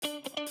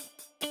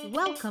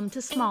Welcome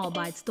to Small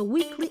Bites, the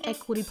weekly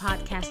equity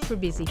podcast for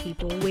busy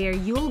people, where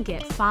you'll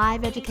get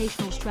 5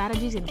 educational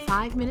strategies in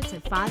 5 minutes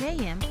at 5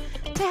 a.m.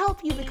 to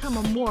help you become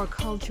a more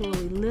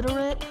culturally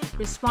literate,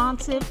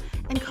 responsive,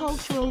 and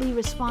culturally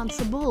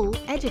responsible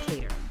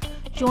educator.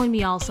 Join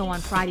me also on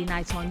Friday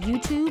nights on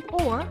YouTube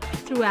or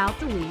throughout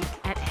the week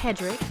at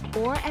Hedrick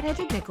or at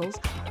Hedrick Nichols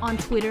on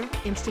Twitter,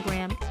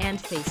 Instagram, and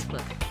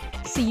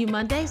Facebook. See you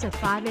Mondays at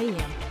 5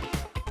 a.m.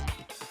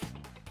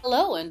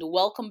 Hello and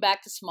welcome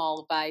back to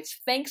Small Bites.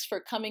 Thanks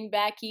for coming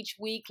back each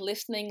week,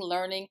 listening,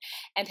 learning,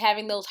 and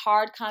having those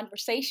hard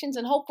conversations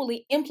and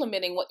hopefully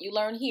implementing what you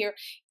learn here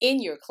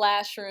in your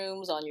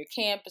classrooms, on your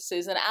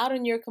campuses, and out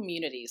in your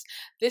communities.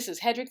 This is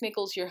Hedrick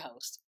Nichols, your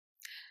host.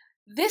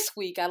 This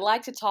week, I'd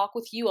like to talk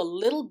with you a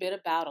little bit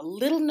about a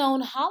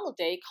little-known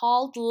holiday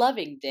called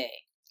Loving Day.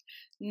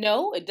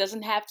 No, it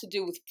doesn't have to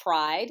do with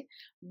pride,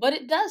 but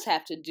it does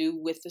have to do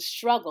with the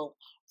struggle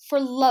for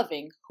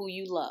loving who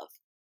you love.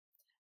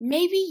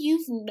 Maybe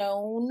you've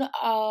known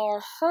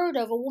or heard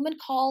of a woman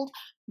called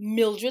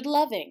Mildred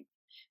Loving.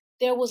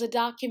 There was a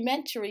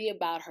documentary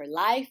about her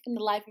life and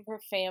the life of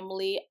her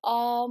family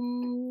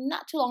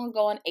not too long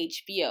ago on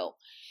HBO.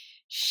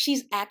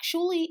 She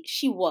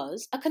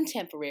was a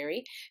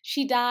contemporary.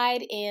 She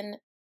died in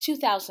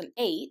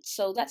 2008,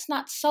 so that's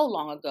not so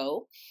long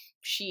ago.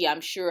 She,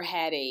 I'm sure,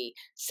 had a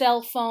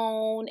cell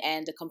phone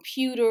and a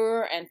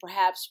computer and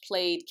perhaps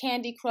played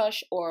Candy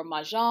Crush or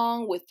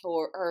Mahjong with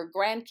her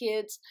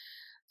grandkids.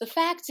 The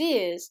fact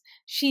is,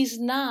 she's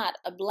not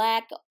a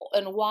black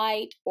and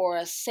white or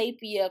a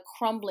sepia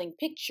crumbling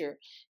picture.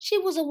 She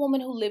was a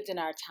woman who lived in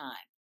our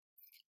time.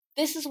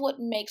 This is what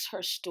makes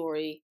her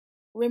story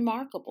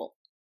remarkable.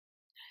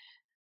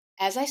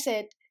 As I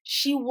said,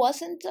 she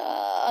wasn't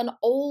an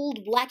old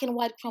black and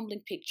white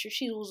crumbling picture.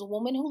 She was a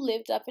woman who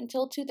lived up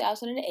until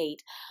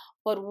 2008.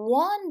 But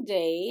one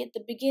day, at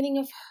the beginning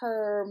of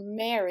her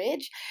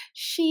marriage,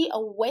 she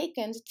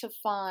awakened to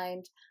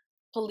find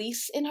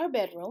police in her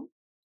bedroom,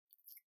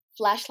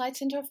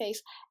 flashlights into her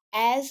face,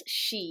 as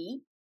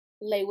she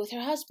lay with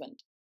her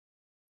husband.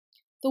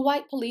 The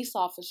white police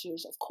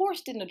officers, of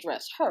course, didn't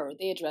address her.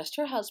 They addressed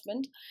her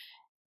husband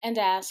and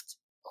asked,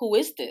 "Who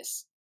is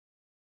this?"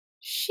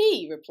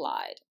 She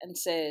replied and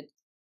said,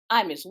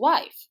 "I'm his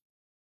wife."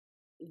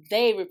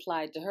 They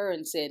replied to her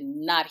and said,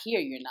 "Not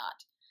here, you're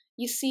not."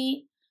 You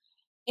see,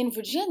 in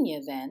Virginia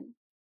then,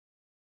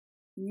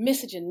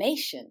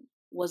 miscegenation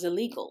was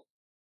illegal.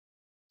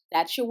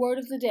 That's your word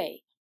of the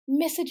day,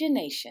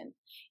 miscegenation.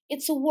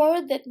 It's a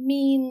word that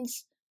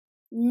means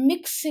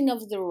mixing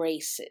of the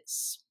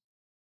races.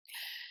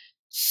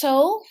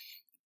 So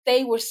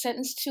they were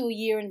sentenced to a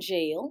year in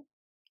jail,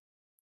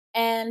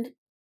 and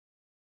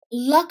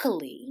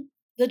luckily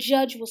the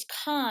judge was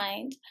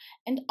kind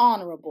and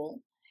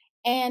honorable,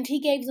 and he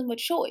gave them a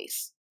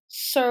choice: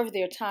 serve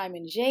their time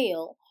in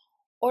jail,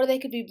 or they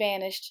could be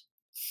banished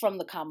from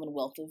the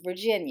Commonwealth of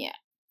Virginia.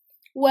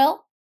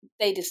 Well,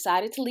 they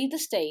decided to leave the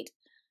state,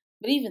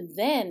 but even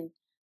then,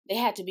 they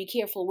had to be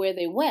careful where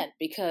they went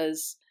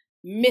because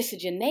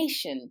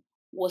miscegenation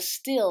was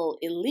still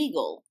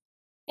illegal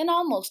in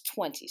almost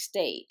 20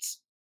 states.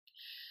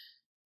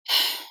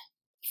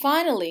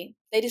 Finally,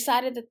 they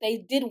decided that they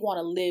did want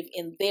to live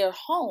in their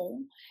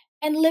home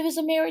and live as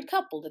a married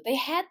couple, that they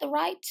had the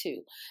right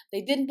to.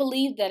 They didn't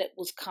believe that it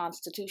was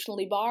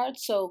constitutionally barred,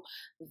 so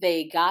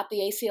they got the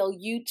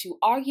ACLU to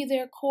argue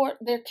their court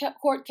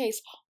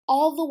case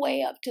all the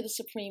way up to the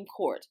Supreme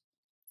Court.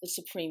 The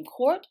Supreme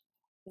Court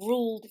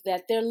ruled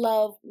that their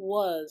love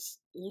was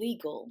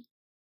legal,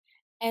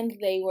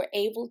 and they were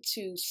able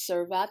to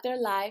serve out their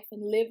life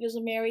and live as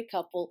a married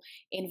couple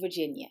in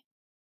Virginia.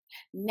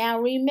 Now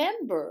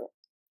remember,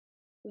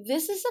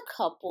 this is a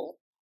couple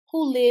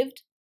who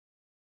lived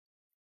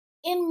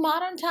in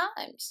modern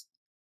times.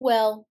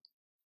 Well,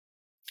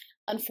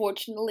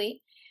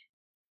 unfortunately,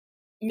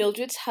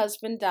 Mildred's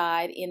husband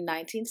died in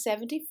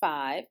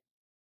 1975,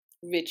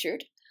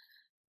 Richard,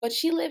 but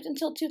she lived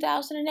until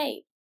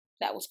 2008.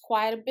 That was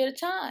quite a bit of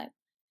time.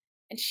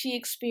 And she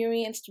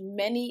experienced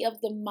many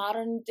of the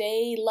modern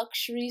day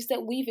luxuries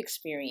that we've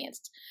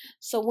experienced.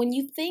 So when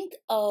you think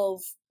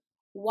of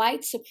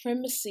white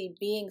supremacy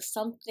being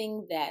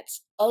something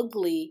that's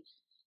ugly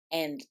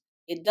and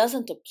it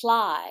doesn't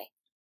apply,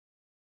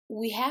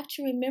 we have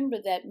to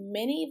remember that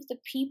many of the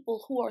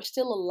people who are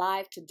still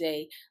alive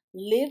today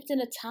lived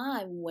in a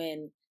time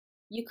when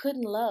you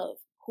couldn't love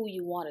who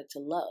you wanted to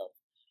love.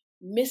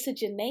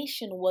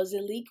 Miscegenation was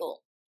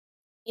illegal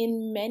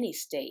in many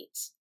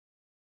states.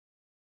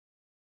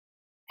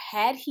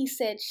 Had he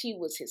said she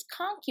was his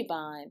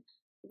concubine,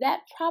 that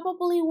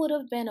probably would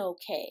have been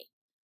okay.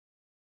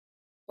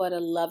 But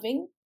a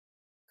loving,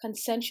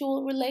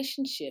 consensual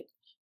relationship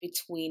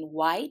between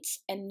whites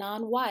and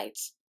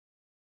non-whites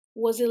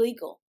was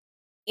illegal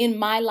in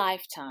my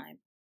lifetime.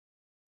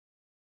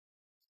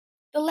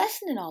 The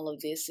lesson in all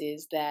of this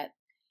is that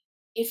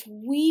if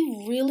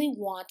we really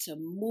want to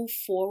move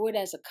forward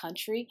as a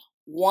country,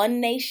 one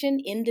nation,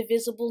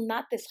 indivisible,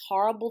 not this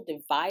horrible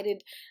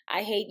divided,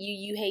 I hate you,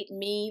 you hate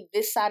me,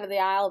 this side of the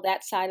aisle,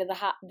 that side of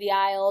the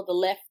aisle, the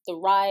left, the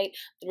right,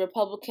 the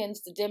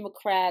Republicans, the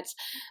Democrats.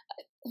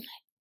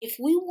 If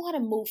we want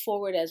to move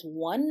forward as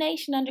one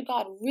nation under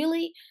God,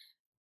 really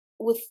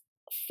with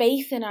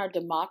faith in our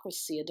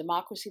democracy, a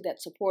democracy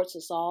that supports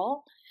us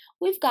all,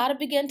 we've got to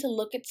begin to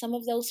look at some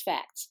of those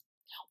facts.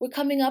 We're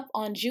coming up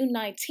on June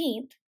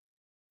 19th,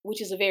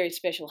 which is a very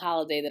special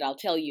holiday that I'll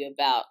tell you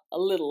about a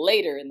little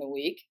later in the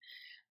week.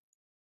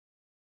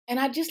 And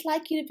I'd just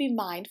like you to be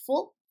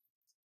mindful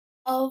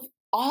of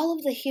all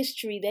of the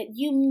history that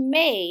you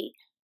may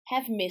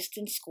have missed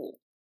in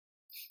school.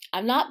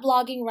 I'm not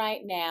blogging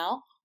right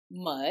now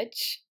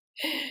much,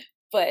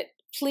 but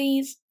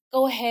please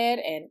go ahead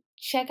and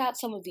check out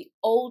some of the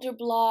older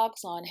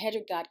blogs on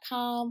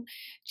Hedrick.com.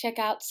 Check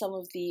out some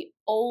of the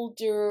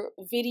older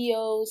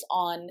videos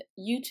on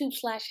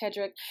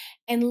YouTube/Hedrick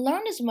and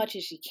learn as much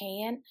as you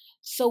can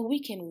so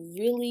we can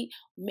really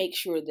make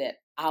sure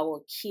that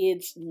our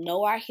kids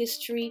know our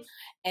history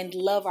and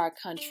love our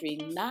country,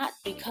 not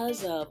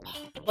because of,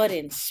 but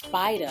in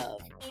spite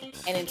of.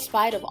 And in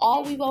spite of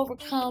all we've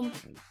overcome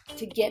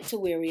to get to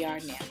where we are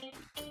now.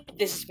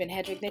 This has been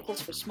Hedrick Nichols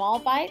for Small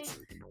Bites.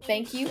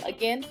 Thank you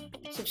again.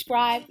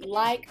 Subscribe,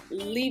 like,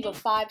 leave a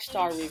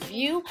 5-star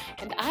review,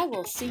 and I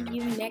will see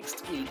you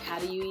next week. How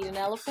do you eat an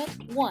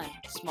elephant? One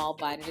small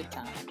bite at a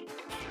time.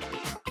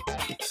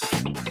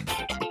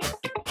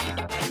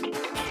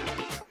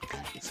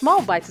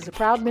 Small Bites is a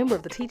proud member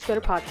of the Teach Better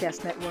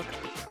Podcast Network.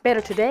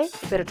 Better today,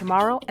 better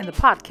tomorrow, and the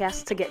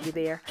podcasts to get you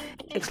there.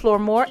 Explore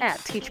more at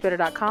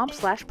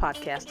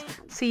teachbetter.com/podcast.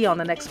 See you on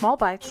the next Small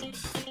Bites.